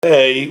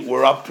Today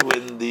we're up to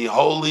in the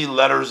Holy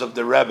Letters of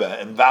the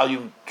Rebbe in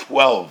volume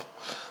 12,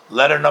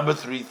 letter number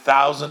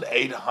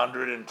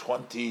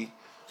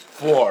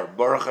 3824.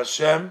 Baruch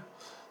Hashem,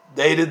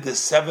 dated the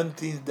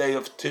 17th day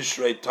of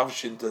Tishrei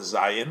Tavshin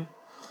Tazayin,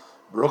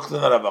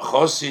 Brooklyn Rabbi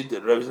Chosid,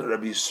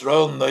 Rabbi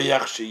Yisrael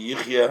Noyach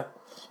Sheyichya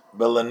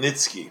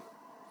Belanitsky.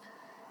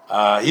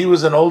 He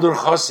was an older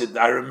Chosid.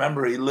 I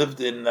remember he lived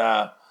in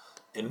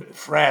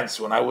France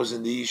when I was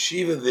in the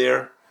yeshiva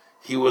there.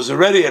 He was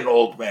already an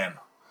old man.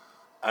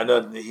 I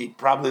know he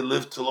probably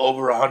lived till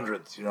over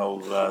 100,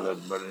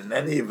 but in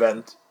any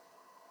event,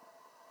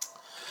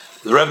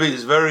 the Rebbe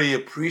is very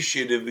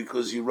appreciative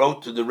because he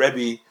wrote to the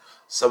Rebbe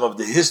some of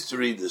the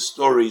history, the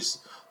stories.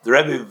 The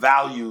Rebbe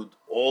valued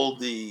all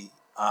the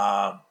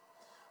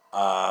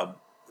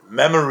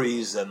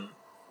memories and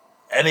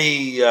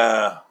any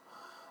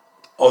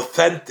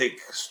authentic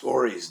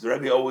stories. The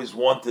Rebbe always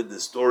wanted the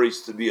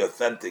stories to be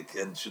authentic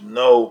and should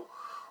know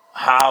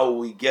how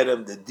we get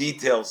him the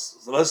details.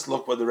 So let's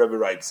look what the Rebbe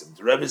writes him.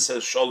 The Rebbe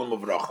says, Shalom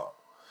Uvracha.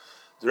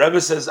 The Rebbe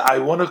says, I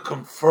want to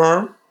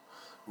confirm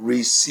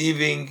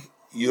receiving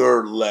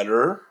your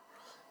letter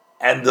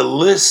and the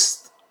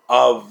list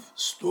of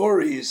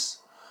stories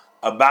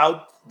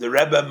about the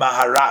Rebbe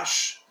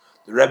Maharash,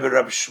 the Rebbe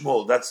Reb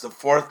Shmuel. That's the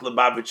fourth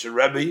Lubavitcher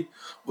Rebbe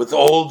with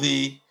all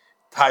the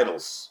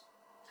titles.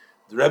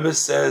 The Rebbe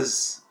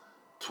says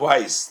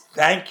twice,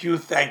 thank you,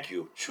 thank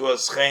you.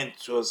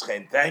 Thank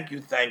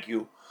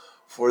you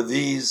for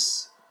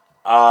these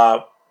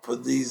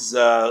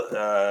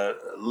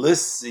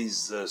lists,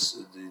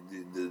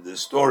 the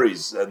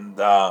stories, and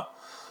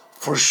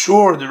for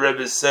sure the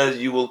Rebbe says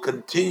you will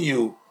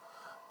continue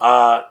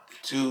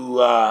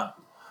to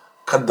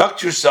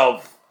conduct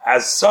yourself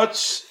as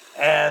such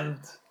and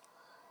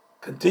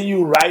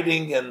continue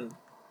writing and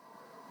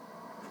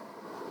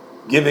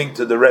giving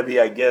to the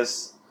Rebbe, I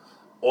guess,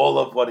 all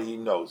of what he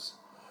knows.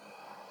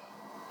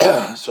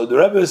 So the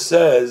Rebbe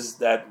says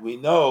that we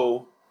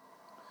know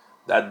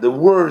that the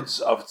words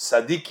of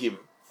tzaddikim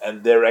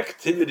and their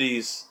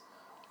activities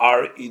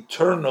are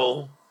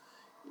eternal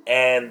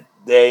and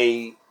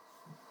they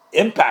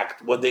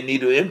impact what they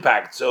need to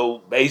impact.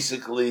 So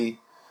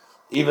basically,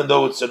 even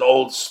though it's an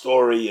old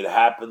story, it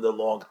happened a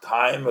long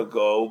time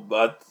ago,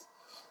 but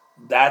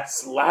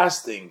that's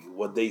lasting.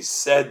 What they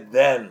said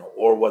then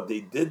or what they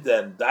did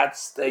then, that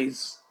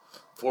stays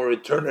for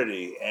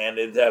eternity. And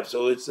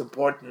so it's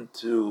important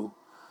to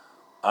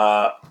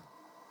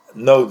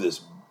know this.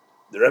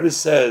 The Rebbe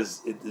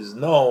says it is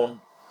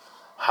known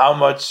how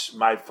much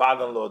my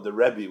father-in-law, the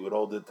Rebbe, with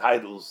all the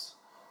titles,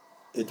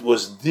 it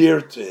was dear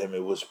to him,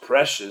 it was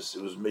precious,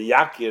 it was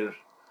meyakir,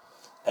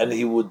 and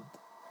he would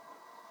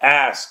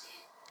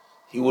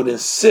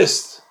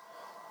insist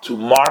to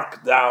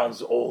mark down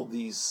all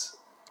these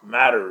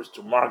matters,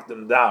 to mark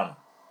them down,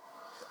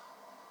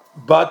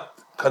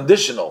 but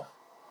conditional,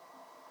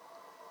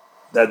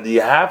 that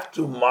you have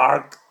to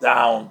mark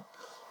down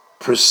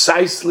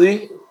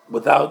precisely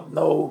without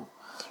no.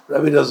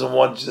 Rebbe doesn't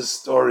want just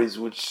stories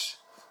which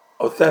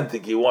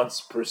authentic. He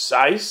wants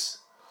precise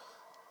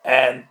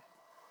and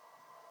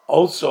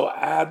also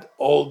add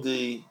all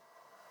the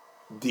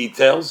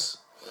details.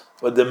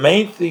 But the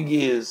main thing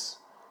is,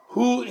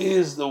 who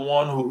is the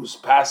one who's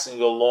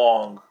passing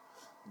along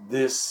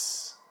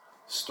this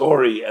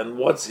story and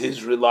what's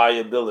his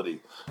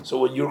reliability? So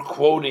when you're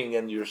quoting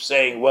and you're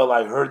saying, well,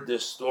 I heard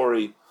this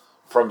story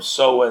from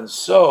so and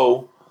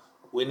so,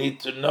 we need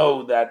to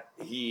know that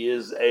he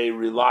is a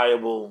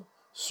reliable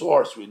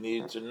source. We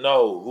need to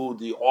know who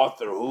the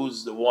author,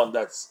 who's the one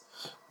that's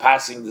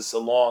passing this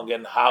along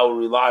and how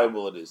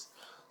reliable it is.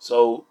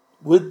 So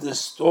with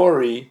this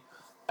story,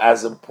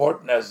 as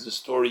important as the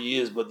story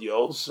is, but you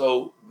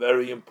also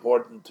very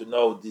important to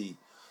know the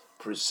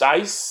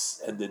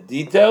precise and the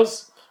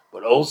details,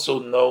 but also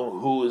know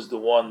who is the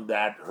one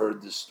that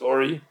heard the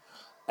story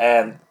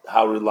and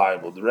how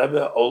reliable. The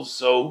Rebbe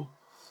also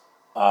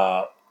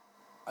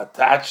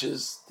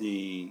attaches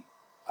the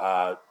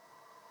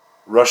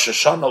Rosh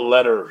Hashanah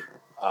letter,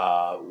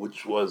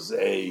 which was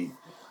a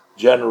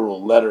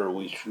general letter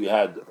which we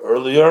had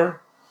earlier,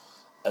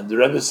 and the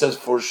Rebbe says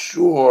for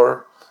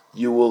sure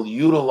you will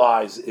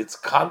utilize its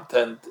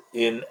content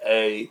in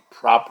a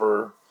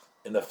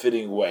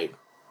fitting way.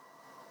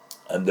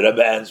 And the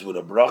Rebbe ends with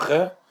a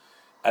bracha,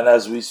 and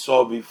as we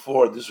saw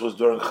before, this was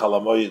during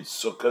Chalamoyed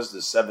Sukkot, the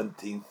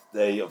 17th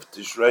day of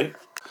Tishrei,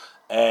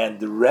 and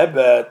the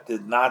Rebbe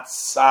did not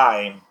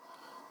sign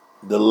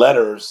the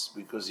letters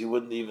because he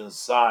wouldn't even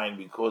sign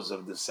because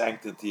of the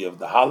sanctity of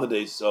the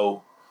holiday.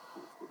 So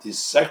the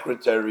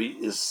secretary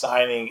is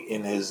signing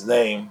in his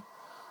name,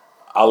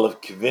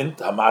 Aleph Kvint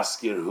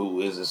Hamaskir,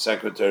 who is a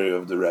secretary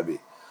of the Rebbe.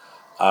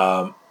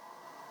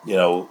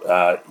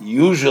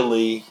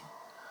 Usually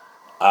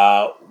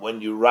when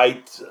you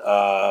write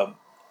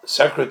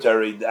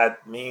secretary,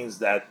 that means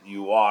that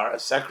you are a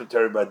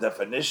secretary by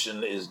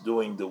definition is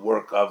doing the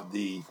work of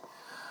the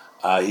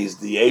he's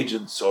the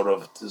agent sort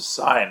of to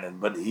sign it,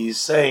 but he's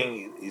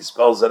saying, he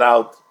spells it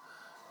out,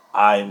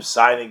 I'm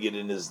signing it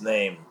in his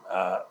name.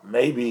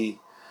 Maybe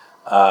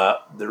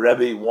the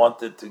Rebbe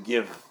wanted to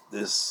give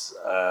this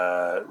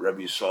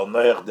Rabbi Yisrael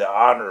Noach the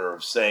honor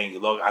of saying,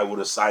 look, I would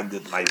have signed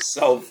it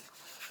myself.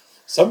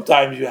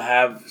 Sometimes you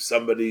have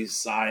somebody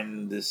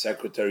sign, the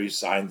secretary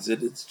signs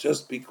it. It's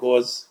just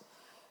because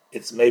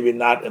it's maybe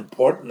not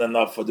important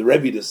enough for the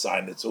Rebbe to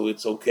sign it, so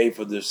it's okay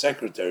for the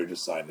secretary to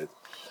sign it.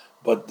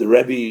 But the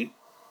Rebbe,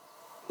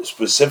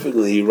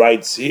 specifically, he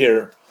writes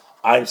here,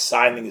 I'm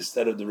signing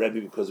instead of the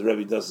Rebbe because the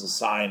Rebbe doesn't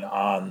sign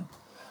on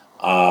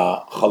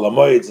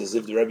Cholamoids, as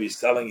if the Rebbe is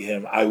telling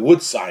him, I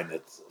would sign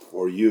it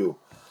for you,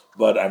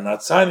 but I'm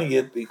not signing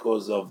it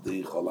because of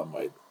the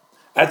Cholamoid.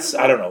 That's,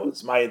 I don't know,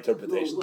 it's my interpretation.